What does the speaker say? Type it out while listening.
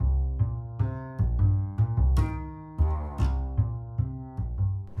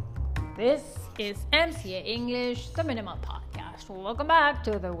This is MCA English, the Minimal Podcast. Welcome back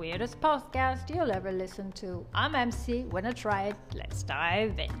to the weirdest podcast you'll ever listen to. I'm MC. Wanna try it? Let's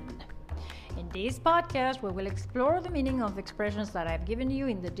dive in. In this podcast, we will explore the meaning of expressions that I've given you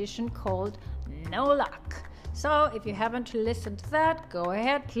in the edition called No Luck. So if you haven't listened to that, go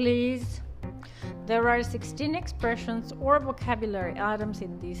ahead, please. There are 16 expressions or vocabulary items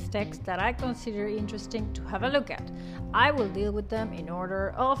in this text that I consider interesting to have a look at. I will deal with them in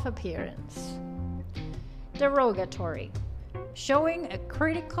order of appearance. Derogatory. Showing a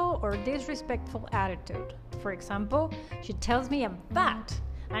critical or disrespectful attitude. For example, she tells me I'm fat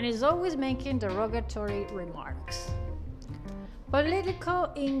and is always making derogatory remarks.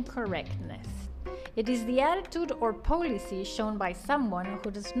 Political incorrectness. It is the attitude or policy shown by someone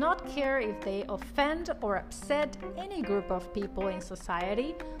who does not care if they offend or upset any group of people in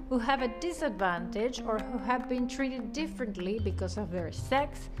society who have a disadvantage or who have been treated differently because of their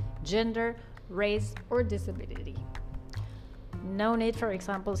sex, gender, race, or disability. No need for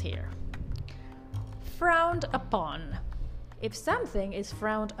examples here. Frowned upon. If something is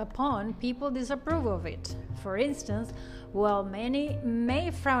frowned upon, people disapprove of it. For instance, while many may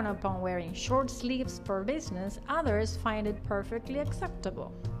frown upon wearing short sleeves for business, others find it perfectly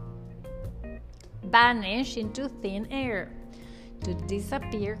acceptable. Vanish into thin air. To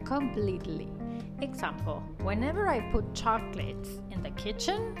disappear completely. Example, whenever I put chocolates in the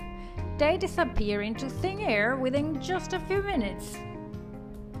kitchen, they disappear into thin air within just a few minutes.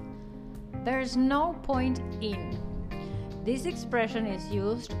 There's no point in. This expression is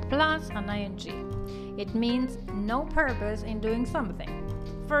used plus an ing. It means no purpose in doing something.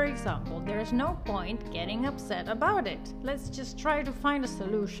 For example, there's no point getting upset about it. Let's just try to find a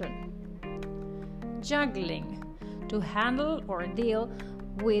solution. Juggling. To handle or deal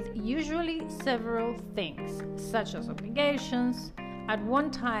with usually several things, such as obligations, at one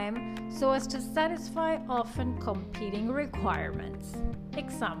time so as to satisfy often competing requirements.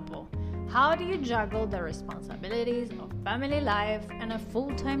 Example. How do you juggle the responsibilities of family life and a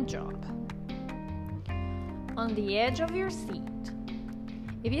full-time job? On the edge of your seat.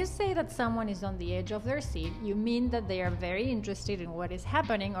 If you say that someone is on the edge of their seat, you mean that they are very interested in what is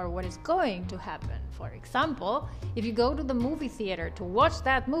happening or what is going to happen. For example, if you go to the movie theater to watch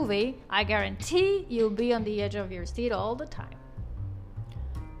that movie, I guarantee you'll be on the edge of your seat all the time.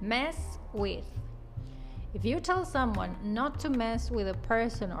 Mess with. If you tell someone not to mess with a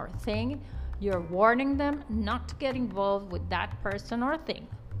person or thing, you're warning them not to get involved with that person or thing.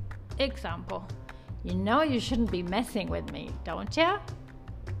 Example, you know you shouldn't be messing with me, don't ya?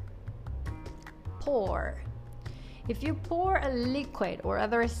 Pour. If you pour a liquid or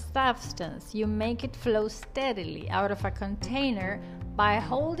other substance, you make it flow steadily out of a container by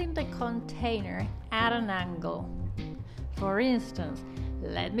holding the container at an angle. For instance,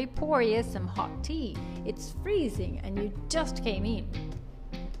 let me pour you some hot tea. It's freezing and you just came in.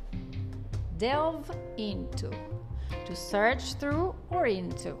 Delve into. To search through or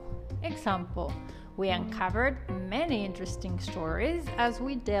into. Example, we uncovered many interesting stories as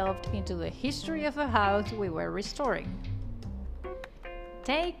we delved into the history of a house we were restoring.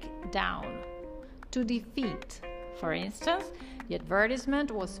 Take down. To defeat. For instance, the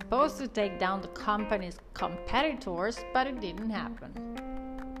advertisement was supposed to take down the company's competitors, but it didn't happen.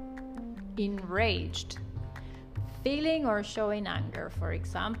 Enraged. Feeling or showing anger. For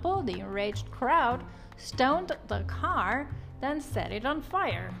example, the enraged crowd stoned the car, then set it on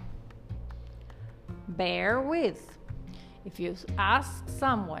fire. Bear with. If you ask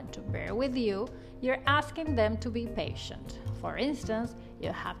someone to bear with you, you're asking them to be patient. For instance,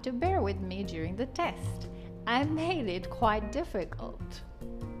 you have to bear with me during the test. I made it quite difficult.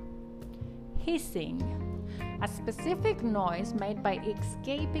 Hissing. A specific noise made by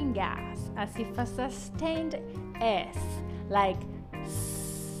escaping gas, as if a sustained S, like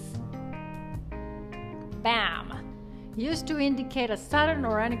S. Bam, used to indicate a sudden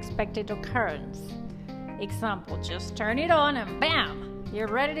or unexpected occurrence. Example, just turn it on and bam, you're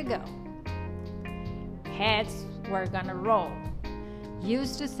ready to go. Heads, we're gonna roll.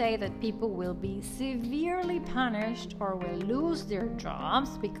 Used to say that people will be severely punished or will lose their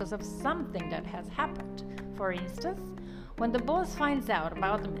jobs because of something that has happened. For instance, when the boss finds out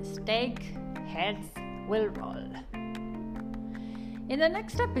about the mistake, heads will roll. In the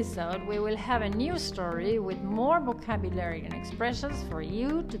next episode, we will have a new story with more vocabulary and expressions for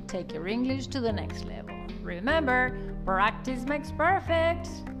you to take your English to the next level. Remember, practice makes perfect.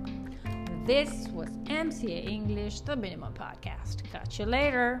 This was MCA English, the Minimal Podcast. Catch you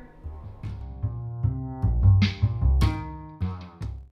later.